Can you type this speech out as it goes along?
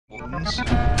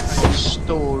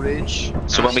Storage.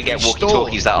 So when we get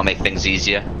walkie-talkies, that'll make things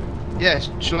easier. Yes.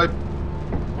 Shall I?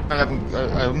 I haven't.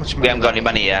 How much money? We haven't got any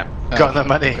money yet. Got no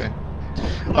money.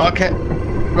 Okay.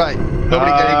 Right.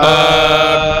 Nobody getting.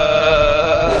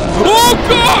 Oh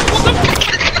God! What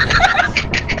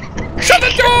the? Shut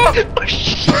the door!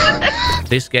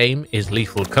 This game is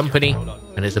Lethal Company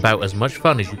and is about as much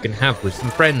fun as you can have with some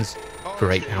friends for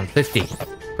 £8.50.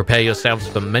 Prepare yourselves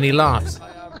for many laughs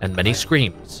and many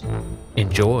screams.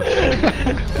 Enjoy.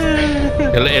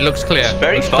 It looks clear. It's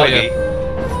very foggy.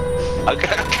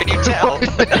 Okay, can you tell?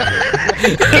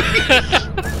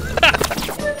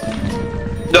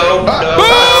 No.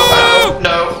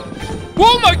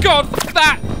 Oh my God!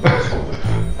 That!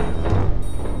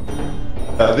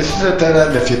 This is a dead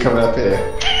end if you're coming up here.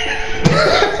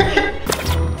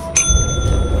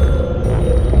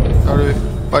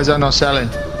 Why is that not selling?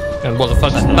 And what the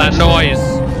fuck is that noise?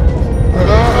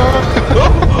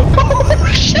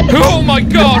 Oh my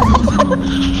God!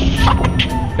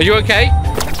 Are you okay?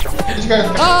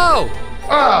 Oh!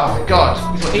 Oh my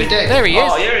God! There he is.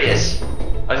 Oh, here he is.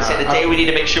 I was saying the day we need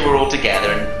to make sure we're all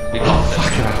together and we got this.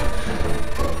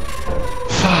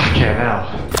 Fucking hell.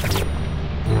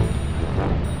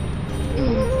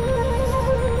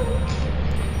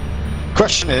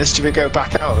 Question is, do we go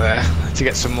back out there to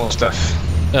get some more stuff?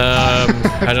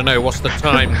 I don't know. What's the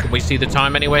time? Can we see the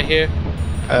time anywhere here?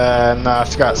 No, I have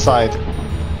to go outside.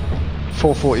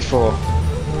 4:44.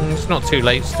 It's not too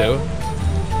late still.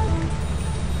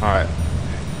 Alright.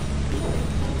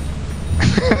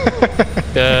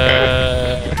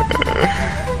 They're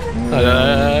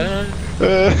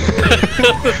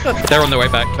on their way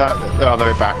back. They're on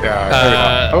their way back.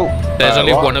 Yeah. There's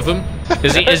only one of them.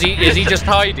 Is he just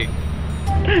hiding?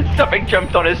 Something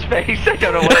jumped on his face. I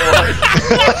don't know what it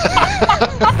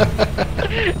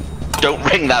was. Don't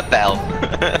ring that bell.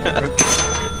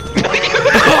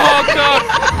 Oh God!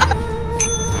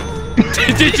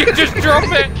 Did you just drop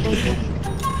it?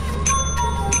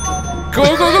 Go!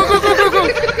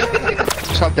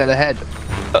 It's up dead ahead.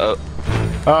 Oh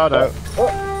no.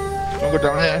 Don't go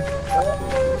down here.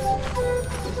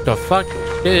 The fuck?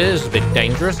 It is a bit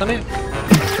dangerous, isn't it?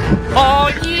 Oh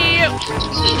yeah!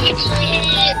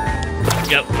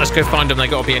 Yep, let's go find them. They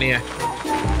gotta be in here.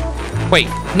 Wait,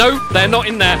 no, they're not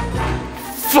in there.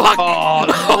 Fuck! Oh,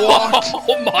 what?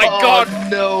 Oh my God!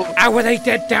 No. How are they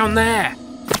dead down there?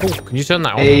 Oh, can you turn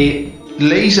that on? A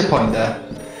laser pointer.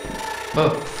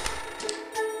 Oh.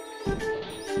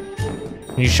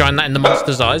 Can you shine that in the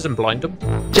monster's eyes and blind them?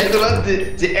 Gentlemen,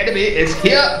 the enemy is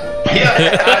here.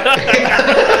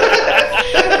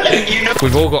 You know,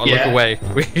 We've all got to look away.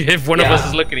 If one of us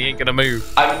is looking, he ain't gonna move.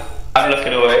 I'm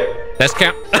looking away. Let's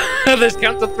count. Let's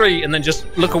count to 3 and then just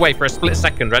look away for a split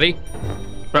second. Ready?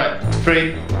 Right.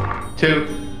 3, 2,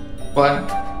 1,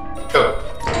 go.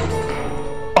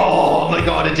 Oh my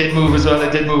God! It did move as well.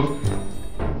 It did move.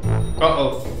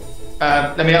 Uh-oh.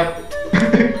 Let me out.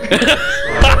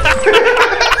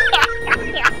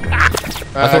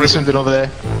 I thought there's something over there.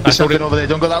 There's something over there.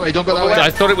 Don't go that way. Don't go that way. I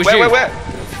thought it was you. Where?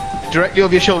 Directly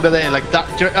over your shoulder there, like that.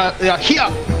 Yeah, here.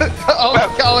 Oh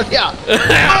God, yeah.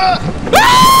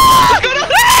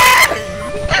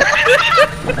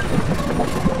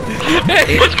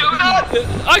 What's going on?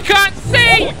 I can't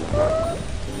see.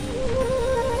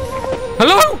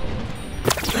 Hello?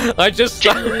 I just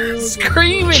started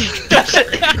screaming.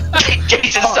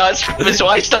 Jason started screaming, so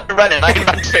I started running. I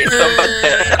ran straight to the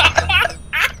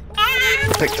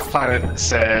Picked the planet that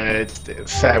said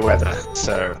fair weather,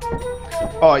 so.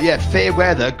 Oh yeah, fair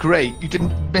weather, great. You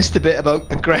didn't miss the bit about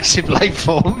aggressive life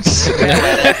forms.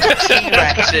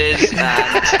 T-Rexes and...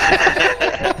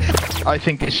 I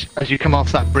think as you come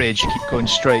off that bridge, keep going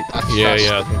straight. That's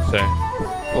Yeah, I think so.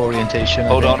 orientation.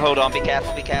 Hold on, be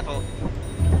careful.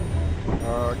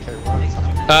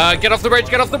 Okay. Get off the bridge,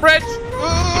 get off the bridge!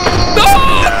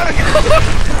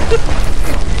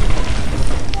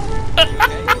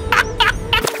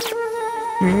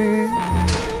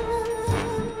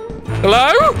 Hello?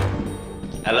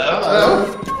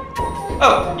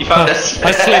 Oh, you found us.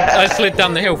 I slid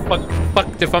down the hill.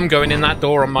 Fucked if I'm going in that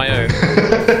door on my own.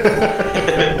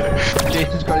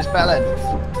 Jason's got his bell end.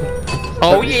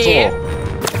 Oh yeah!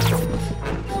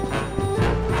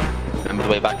 Remember the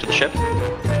way back to the ship?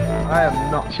 I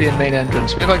am not seeing main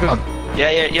entrance. Where have I gone?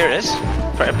 Yeah, here it is.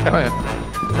 Oh yeah.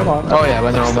 Come on. Oh yeah,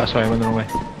 went the wrong way. Sorry, went the wrong way.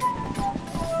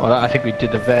 Well, I think we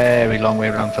did the very long way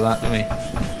around for that, didn't we?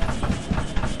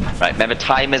 Right, remember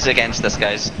time is against us,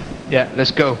 guys. Yeah,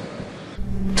 let's go.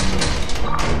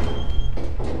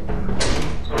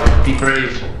 Be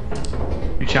brave,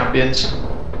 you champions.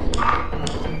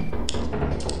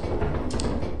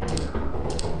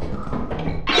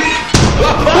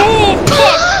 Oh,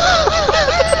 fuck!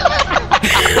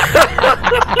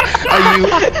 Are you?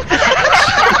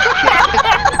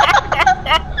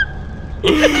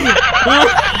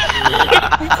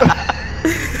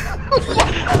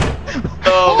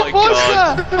 Oh my What's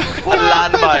god. that? What a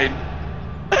landmine.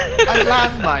 A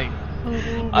landmine.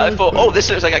 I thought, oh, this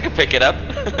looks like I can pick it up.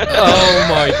 Oh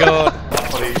my god.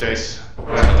 What are you, Jace?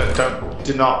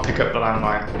 Do not pick up the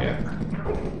landmine. Yeah.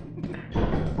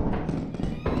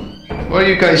 What are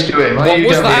you guys doing? Why are What you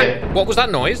was down that? here? What was that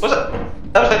noise? Was it?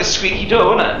 That was like a squeaky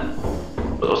door, wasn't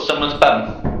it? Or someone's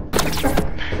bum.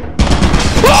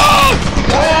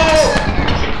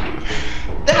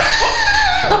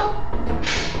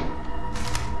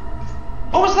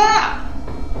 What was that?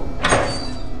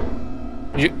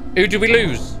 Who did we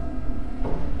lose?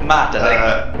 Matt,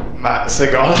 I think. Matt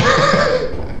Seagal.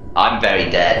 I'm very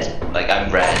dead. Like,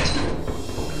 I'm red.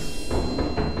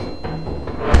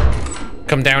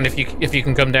 Come down if you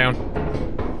can come down.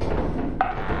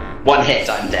 One hit,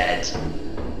 I'm dead.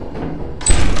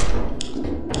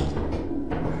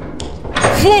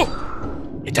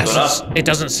 It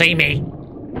doesn't see me.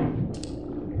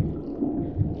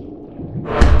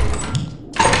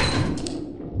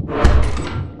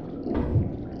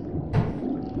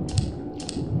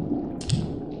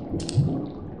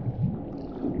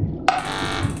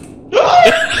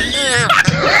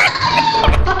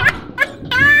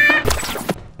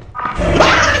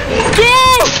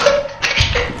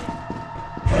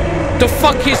 The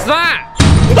fuck is that?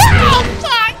 Oh,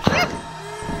 fuck!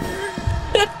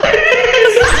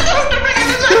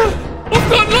 I've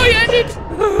got lightheaded!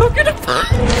 I'm gonna pass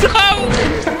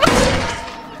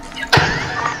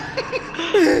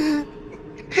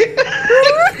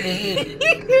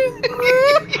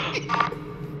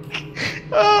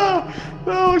Oh,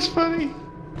 that was funny.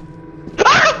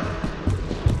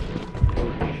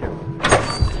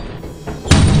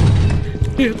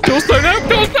 Don't slow down!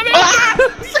 Don't slow down!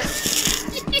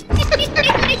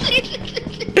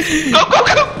 Go, go,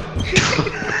 go!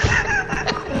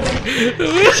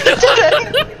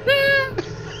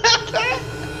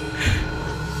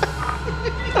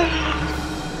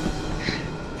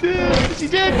 Is he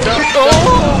dead?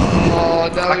 Oh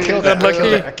no! I killed it.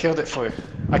 Unlucky. I killed it for you.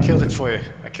 I killed it for you.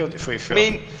 I killed it for you, I Phil.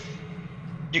 mean,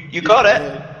 you got it.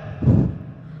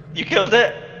 You killed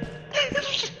it.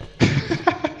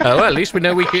 Oh, well, at least we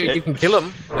know you can kill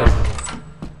him.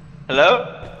 Hello?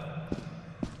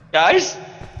 Guys?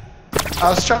 I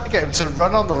was trying to get him to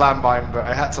run on the landmine, but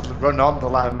I had to run on the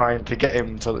landmine to get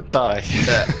him to die.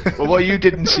 Well, what you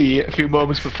didn't see a few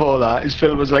moments before that is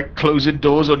Phil was like closing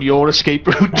doors on your escape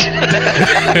route.